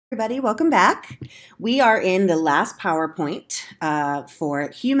Everybody, welcome back. We are in the last PowerPoint for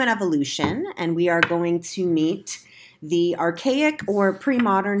human evolution, and we are going to meet the archaic or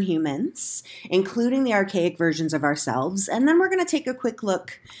pre-modern humans, including the archaic versions of ourselves, and then we're going to take a quick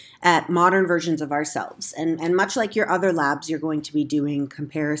look at modern versions of ourselves. And much like your other labs, you're going to be doing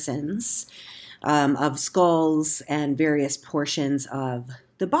comparisons of skulls and various portions of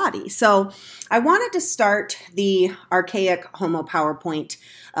the body. So I wanted to start the archaic Homo PowerPoint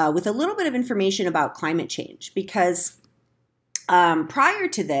with a little bit of information about climate change because prior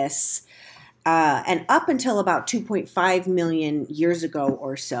to this, and up until about 2.5 million years ago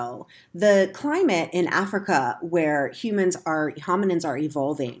or so, the climate in Africa where hominins are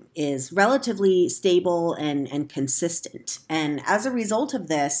evolving is relatively stable and consistent. And as a result of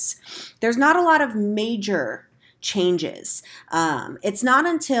this, there's not a lot of major changes. It's not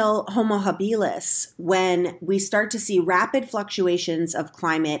until Homo habilis when we start to see rapid fluctuations of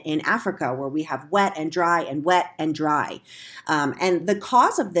climate in Africa where we have wet and dry and wet and dry. And the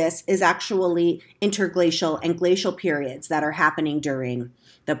cause of this is actually interglacial and glacial periods that are happening during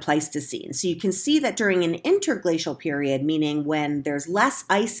the Pleistocene. So you can see that during an interglacial period, meaning when there's less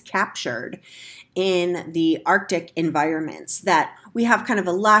ice captured in the Arctic environments, that we have kind of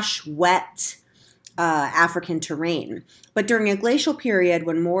a lush, wet, African terrain. But during a glacial period,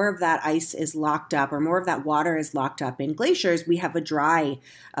 when more of that ice is locked up or more of that water is locked up in glaciers, we have a dry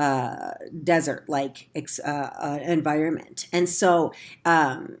desert-like environment. And so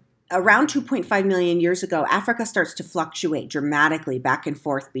around 2.5 million years ago, Africa starts to fluctuate dramatically back and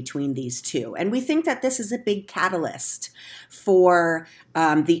forth between these two. And we think that this is a big catalyst for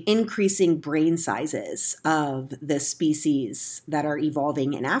the increasing brain sizes of the species that are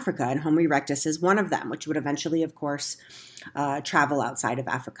evolving in Africa. And Homo erectus is one of them, which would eventually, of course, travel outside of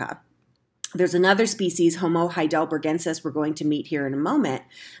Africa. There's another species, Homo heidelbergensis, we're going to meet here in a moment,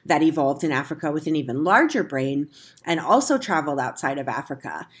 that evolved in Africa with an even larger brain and also traveled outside of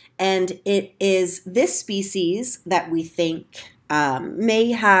Africa. And it is this species that we think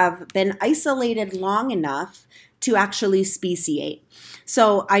may have been isolated long enough to actually speciate.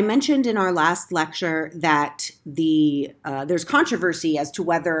 So I mentioned in our last lecture that there's controversy as to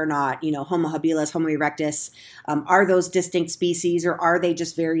whether or not, Homo habilis, Homo erectus, are those distinct species or are they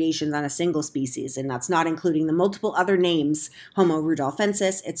just variations on a single species? And that's not including the multiple other names, Homo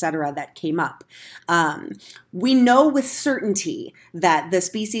rudolfensis, etc., that came up. We know with certainty that the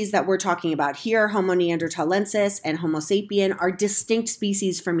species that we're talking about here, Homo neanderthalensis and Homo sapien, are distinct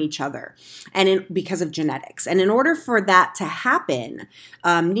species from each other, and because of genetics. And in order for that to happen,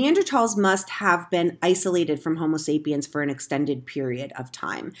 Neanderthals must have been isolated from Homo sapiens for an extended period of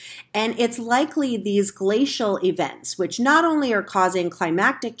time. And it's likely these glacial events, which not only are causing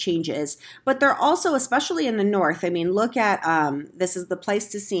climatic changes, but they're also, especially in the north, look at, this is the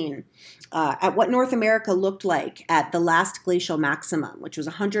Pleistocene, at what North America looked like at the last glacial maximum, which was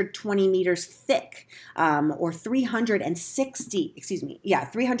 120 meters thick, or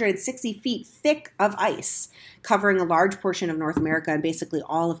 360 feet thick of ice, covering a large portion of North America and basically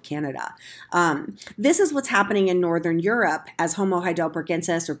all of Canada. This is what's happening in Northern Europe as Homo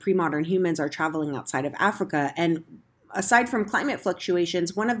heidelbergensis or pre-modern humans are traveling outside of Africa. And aside from climate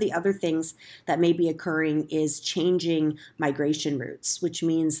fluctuations, one of the other things that may be occurring is changing migration routes, which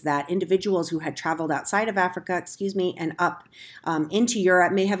means that individuals who had traveled outside of Africa, and up into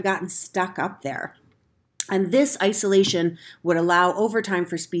Europe may have gotten stuck up there. And this isolation would allow over time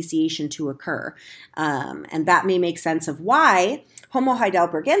for speciation to occur. And that may make sense of why Homo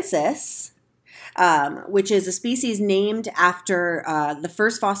heidelbergensis, which is a species named after the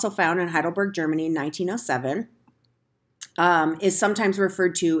first fossil found in Heidelberg, Germany in 1907, is sometimes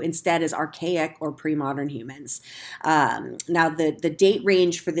referred to instead as archaic or pre-modern humans. Now, the date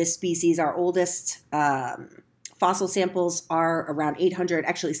range for this species, our oldest fossil samples are around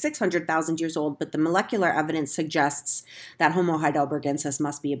 600,000 years old, but the molecular evidence suggests that Homo heidelbergensis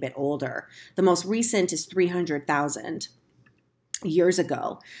must be a bit older. The most recent is 300,000 years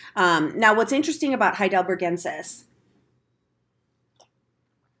ago. Now, what's interesting about heidelbergensis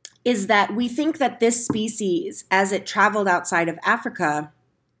is that we think that this species, as it traveled outside of Africa,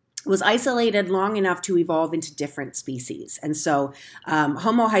 was isolated long enough to evolve into different species. And so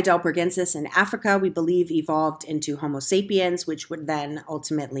Homo heidelbergensis in Africa, we believe, evolved into Homo sapiens, which would then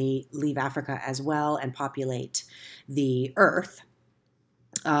ultimately leave Africa as well and populate the Earth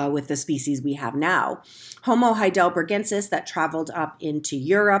with the species we have now. Homo heidelbergensis that traveled up into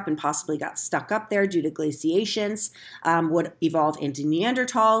Europe and possibly got stuck up there due to glaciations would evolve into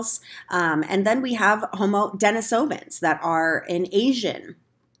Neanderthals. And then we have Homo denisovans that are an Asian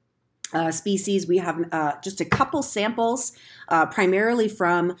species. We have just a couple samples, primarily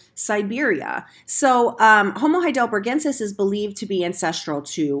from Siberia. So Homo heidelbergensis is believed to be ancestral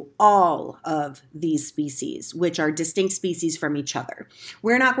to all of these species, which are distinct species from each other.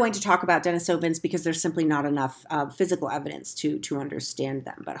 We're not going to talk about Denisovans because there's simply not enough physical evidence to understand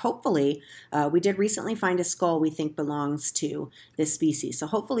them. But hopefully, we did recently find a skull we think belongs to this species. So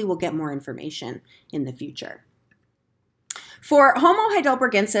hopefully we'll get more information in the future. For Homo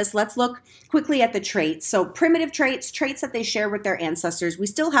heidelbergensis, let's look quickly at the traits. So primitive traits, traits that they share with their ancestors. We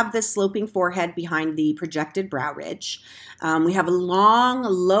still have this sloping forehead behind the projected brow ridge. We have a long,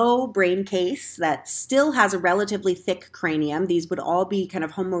 low brain case that still has a relatively thick cranium. These would all be kind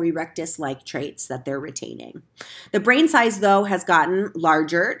of Homo erectus-like traits that they're retaining. The brain size, though, has gotten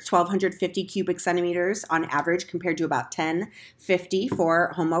larger, 1,250 cubic centimeters on average compared to about 1,050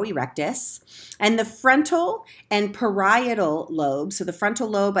 for Homo erectus. And the frontal and parietal lobe, so the frontal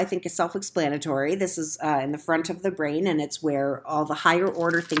lobe, I think, is self-explanatory. This is in the front of the brain, and it's where all the higher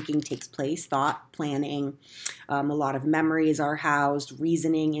order thinking takes place, thought, planning, a lot of memories are housed,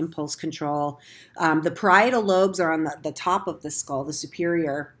 reasoning, impulse control. The parietal lobes are on the top of the skull, the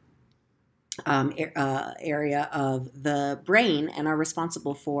superior area of the brain, and are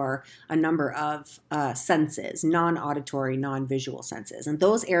responsible for a number of senses, non-auditory, non-visual senses. And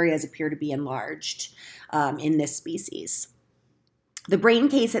those areas appear to be enlarged in this species. The brain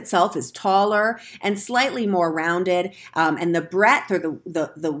case itself is taller and slightly more rounded, and the breadth or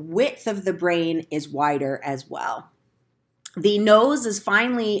the width of the brain is wider as well. The nose is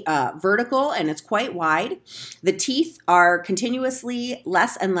finely vertical and it's quite wide. The teeth are continuously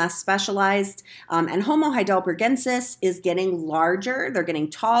less and less specialized, and Homo heidelbergensis is getting larger. They're getting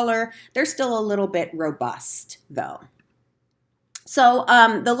taller. They're still a little bit robust, though. So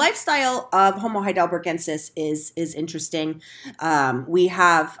the lifestyle of Homo heidelbergensis is interesting. We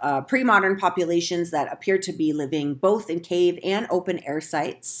have pre-modern populations that appear to be living both in cave and open air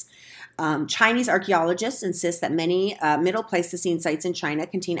sites. Chinese archaeologists insist that many Middle Pleistocene sites in China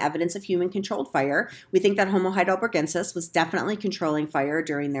contain evidence of human-controlled fire. We think that Homo heidelbergensis was definitely controlling fire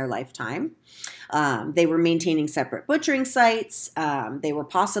during their lifetime. They were maintaining separate butchering sites. They were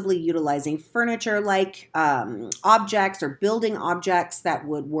possibly utilizing furniture-like objects or building objects that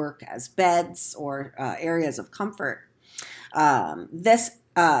would work as beds or areas of comfort. This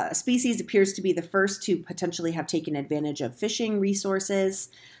species appears to be the first to potentially have taken advantage of fishing resources,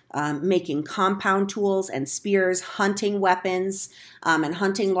 making compound tools and spears, hunting weapons, and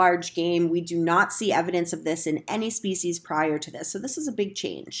hunting large game. We do not see evidence of this in any species prior to this. So this is a big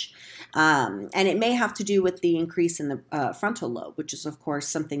change. And it may have to do with the increase in the frontal lobe, which is, of course,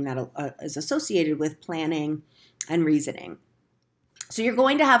 something that is associated with planning and reasoning. So you're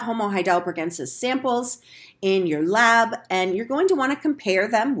going to have Homo heidelbergensis samples in your lab, and you're going to want to compare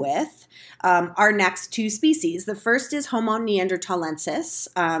them with our next two species. The first is Homo neanderthalensis,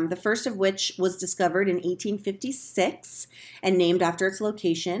 the first of which was discovered in 1856 and named after its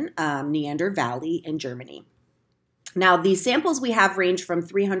location, Neander Valley in Germany. Now, these samples we have range from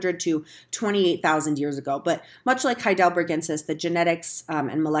 300 to 28,000 years ago, but much like heidelbergensis, the genetics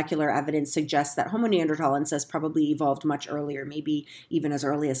and molecular evidence suggests that Homo neanderthalensis probably evolved much earlier, maybe even as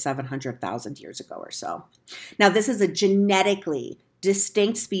early as 700,000 years ago or so. Now, this is a genetically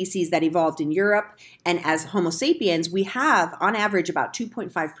distinct species that evolved in Europe, and as Homo sapiens, we have, on average, about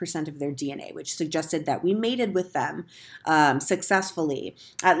 2.5% of their DNA, which suggested that we mated with them successfully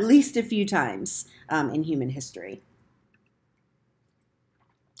at least a few times in human history.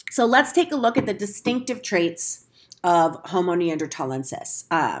 So let's take a look at the distinctive traits of Homo neanderthalensis,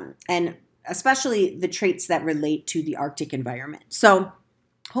 and especially the traits that relate to the Arctic environment. So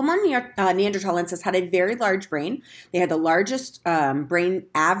Homo neanderthalensis had a very large brain. They had the largest brain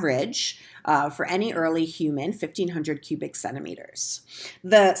average for any early human, 1,500 cubic centimeters.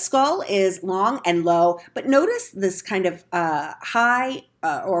 The skull is long and low, but notice this kind of high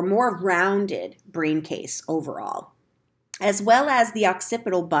or more rounded brain case overall, as well as the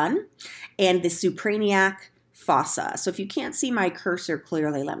occipital bun and the supraniac fossa. So if you can't see my cursor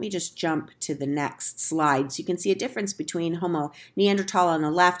clearly, let me just jump to the next slide so you can see a difference between Homo neanderthal on the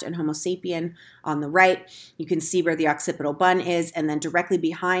left and Homo sapien on the right. You can see where the occipital bun is, and then directly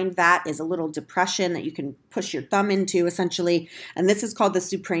behind that is a little depression that you can push your thumb into, essentially, and this is called the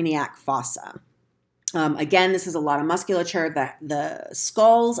supraniac fossa. Again, this is a lot of musculature. The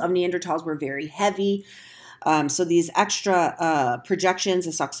skulls of Neanderthals were very heavy. So these extra projections,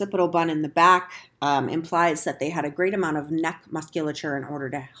 this occipital bun in the back, implies that they had a great amount of neck musculature in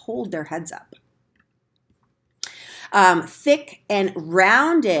order to hold their heads up. Thick and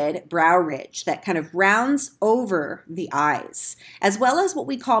rounded brow ridge that kind of rounds over the eyes, as well as what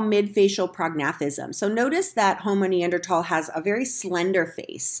we call midfacial prognathism. So notice that Homo neanderthal has a very slender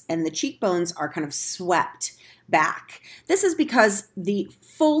face and the cheekbones are kind of swept back. This is because the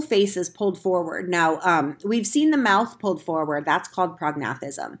full face is pulled forward. Now, we've seen the mouth pulled forward. That's called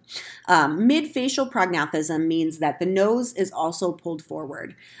prognathism. Mid-facial prognathism means that the nose is also pulled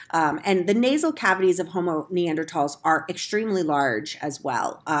forward. And the nasal cavities of Homo neanderthals are extremely large as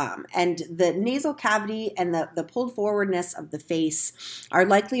well. And the nasal cavity and the pulled forwardness of the face are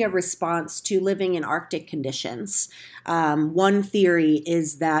likely a response to living in Arctic conditions. One theory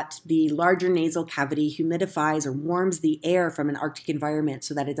is that the larger nasal cavity humidifies or warms the air from an Arctic environment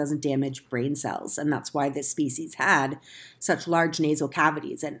so that it doesn't damage brain cells. And that's why this species had such large nasal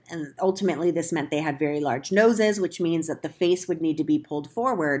cavities. And ultimately, this meant they had very large noses, which means that the face would need to be pulled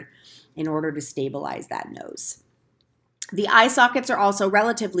forward in order to stabilize that nose. The eye sockets are also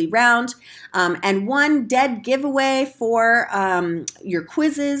relatively round, and one dead giveaway for your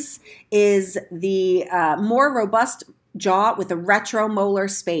quizzes is the more robust jaw with a retromolar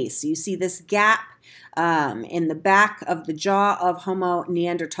space. So you see this gap in the back of the jaw of Homo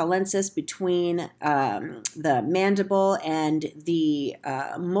neanderthalensis between the mandible and the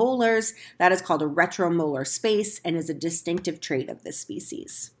molars. That is called a retromolar space and is a distinctive trait of this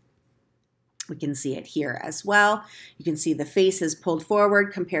species. We can see it here as well. You can see the face is pulled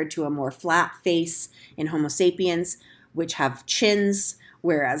forward compared to a more flat face in Homo sapiens, which have chins,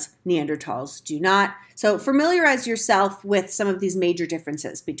 whereas Neanderthals do not. So familiarize yourself with some of these major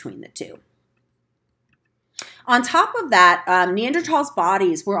differences between the two. On top of that, Neanderthals'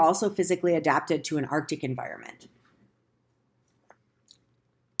 bodies were also physically adapted to an Arctic environment.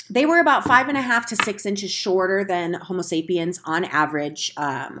 They were about 5.5 to 6 inches shorter than Homo sapiens on average,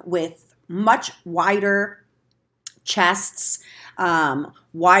 with much wider chests,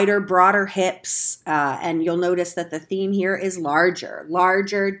 wider, broader hips, and you'll notice that the theme here is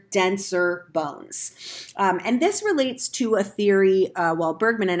larger, denser bones. And this relates to a theory,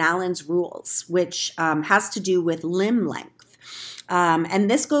 Bergman and Allen's rules, which has to do with limb length. And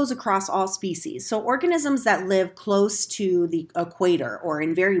this goes across all species. So organisms that live close to the equator or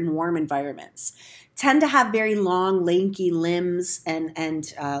in very warm environments tend to have very long, lanky limbs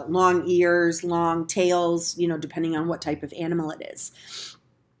and long ears, long tails, depending on what type of animal it is,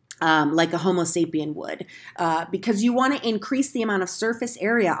 like a Homo sapien would, because you want to increase the amount of surface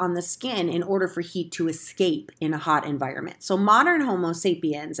area on the skin in order for heat to escape in a hot environment. So modern Homo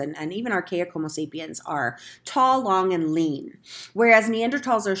sapiens and even archaic Homo sapiens are tall, long, and lean, whereas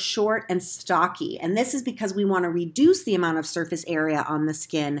Neanderthals are short and stocky. And this is because we want to reduce the amount of surface area on the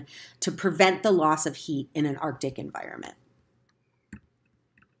skin to prevent the loss of heat in an Arctic environment.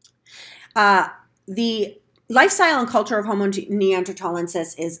 The lifestyle and culture of Homo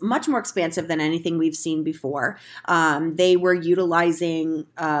neanderthalensis is much more expansive than anything we've seen before. They were utilizing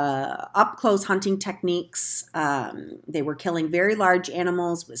up-close hunting techniques. They were killing very large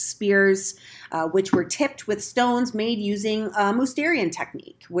animals with spears, which were tipped with stones made using a Mousterian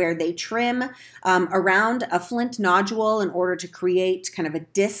technique, where they trim around a flint nodule in order to create kind of a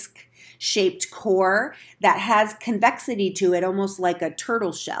disc-shaped core that has convexity to it, almost like a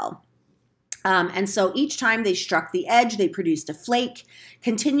turtle shell. And so each time they struck the edge, they produced a flake,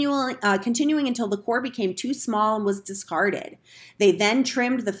 continuing until the core became too small and was discarded. They then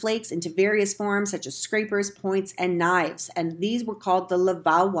trimmed the flakes into various forms, such as scrapers, points, and knives, and these were called the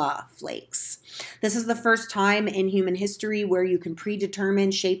Levallois flakes. This is the first time in human history where you can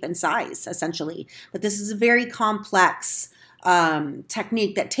predetermine shape and size, essentially. But this is a very complex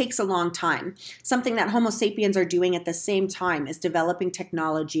technique that takes a long time. Something that Homo sapiens are doing at the same time is developing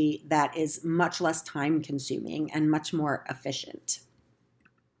technology that is much less time consuming and much more efficient.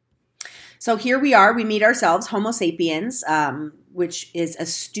 So here we are, we meet ourselves, Homo sapiens, which is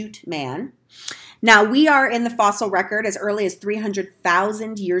astute man. Now, we are in the fossil record as early as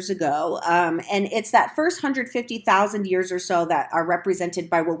 300,000 years ago, and it's that first 150,000 years or so that are represented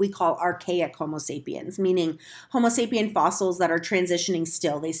by what we call archaic Homo sapiens, meaning Homo sapien fossils that are transitioning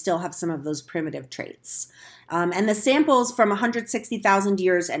still. They still have some of those primitive traits. And the samples from 160,000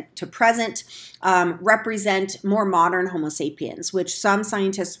 years to present represent more modern Homo sapiens, which some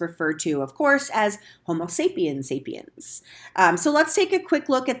scientists refer to, of course, as Homo sapiens sapiens. So let's take a quick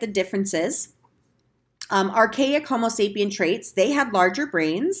look at the differences. Archaic Homo sapien traits, they had larger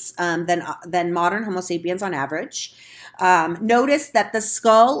brains than modern Homo sapiens on average. Notice that the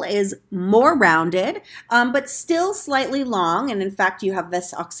skull is more rounded, but still slightly long. And in fact, you have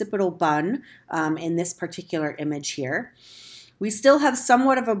this occipital bun in this particular image here. We still have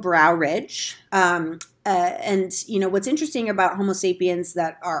somewhat of a brow ridge. And what's interesting about Homo sapiens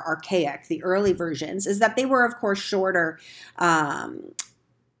that are archaic, the early versions, is that they were, of course, shorter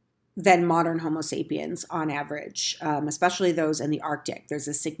than modern Homo sapiens on average, especially those in the Arctic. There's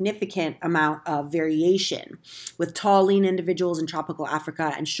a significant amount of variation with tall, lean individuals in tropical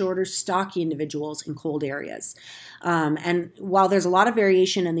Africa and shorter, stocky individuals in cold areas. And while there's a lot of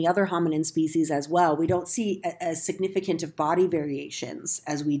variation in the other hominin species as well, we don't see as significant of body variations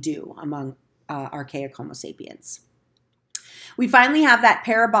as we do among archaic Homo sapiens. We finally have that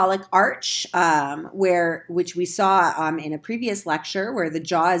parabolic arch, which we saw in a previous lecture, where the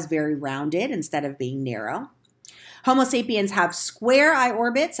jaw is very rounded instead of being narrow. Homo sapiens have square eye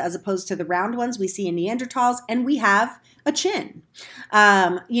orbits as opposed to the round ones we see in Neanderthals, and we have a chin.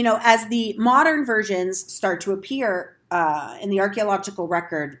 As the modern versions start to appear in the archaeological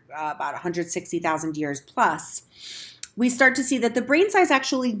record, about 160,000 years plus, we start to see that the brain size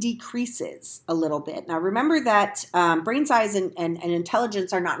actually decreases a little bit. Now, remember that brain size and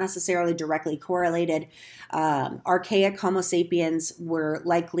intelligence are not necessarily directly correlated. Archaic Homo sapiens were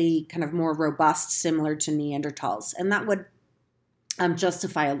likely kind of more robust, similar to Neanderthals, and that would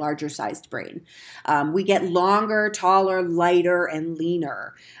justify a larger sized brain. We get longer, taller, lighter, and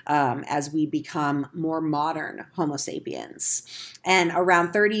leaner as we become more modern Homo sapiens. And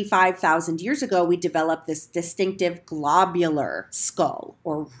around 35,000 years ago, we developed this distinctive globular skull,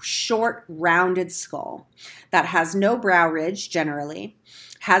 or short, rounded skull that has no brow ridge generally,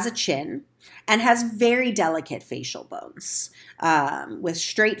 has a chin, and has very delicate facial bones with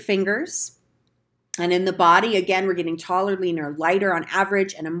straight fingers. And in the body, again, we're getting taller, leaner, lighter on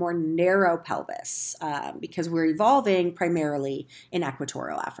average, and a more narrow pelvis because we're evolving primarily in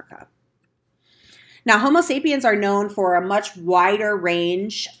equatorial Africa. Now, Homo sapiens are known for a much wider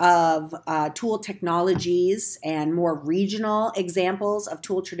range of tool technologies and more regional examples of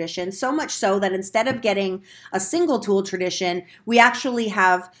tool traditions, so much so that instead of getting a single tool tradition, we actually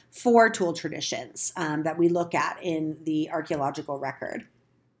have 4 tool traditions that we look at in the archaeological record.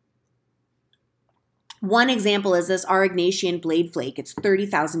 One example is this Aurignacian blade flake. It's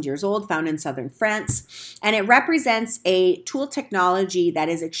 30,000 years old, found in southern France, and it represents a tool technology that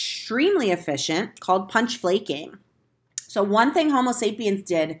is extremely efficient called punch flaking. So one thing Homo sapiens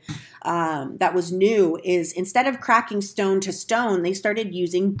did that was new is instead of cracking stone to stone, they started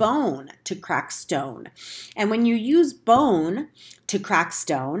using bone to crack stone. And when you use bone to crack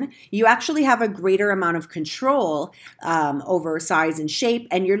stone, you actually have a greater amount of control over size and shape,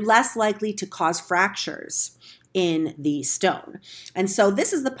 and you're less likely to cause fractures in the stone. And so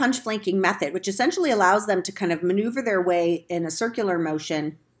this is the punch flanking method, which essentially allows them to kind of maneuver their way in a circular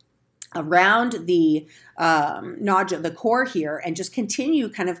motion around the nodule, the core here, and just continue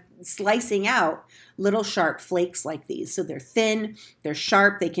kind of slicing out little sharp flakes like these. So they're thin, they're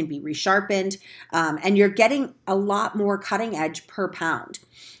sharp, they can be resharpened, and you're getting a lot more cutting edge per pound.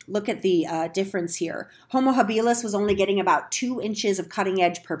 Look at the difference here. Homo habilis was only getting about 2 inches of cutting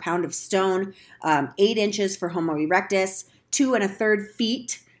edge per pound of stone, 8 inches for Homo erectus, 2 1/3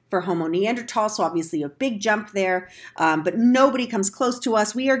 feet for Homo neanderthal, so obviously a big jump there, but nobody comes close to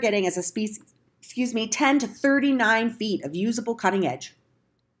us. We are getting, as a species, 10 to 39 feet of usable cutting edge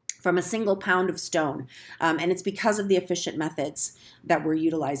from a single pound of stone, and it's because of the efficient methods that we're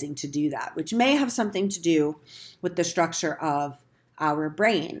utilizing to do that, which may have something to do with the structure of our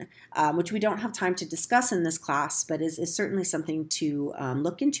brain, which we don't have time to discuss in this class, but is certainly something to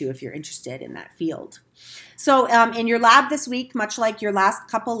look into if you're interested in that field. So in your lab this week, much like your last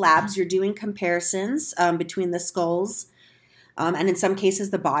couple labs, you're doing comparisons between the skulls and in some cases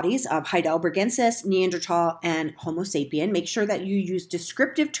the bodies of Heidelbergensis, Neanderthal, and Homo sapien. Make sure that you use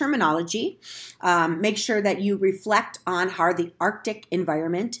descriptive terminology. Make sure that you reflect on how the Arctic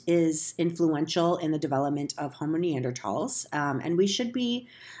environment is influential in the development of Homo neanderthals. And we should be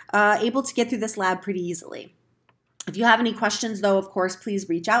able to get through this lab pretty easily. If you have any questions, though, of course, please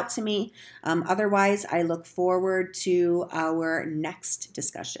reach out to me. Otherwise, I look forward to our next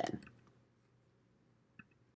discussion.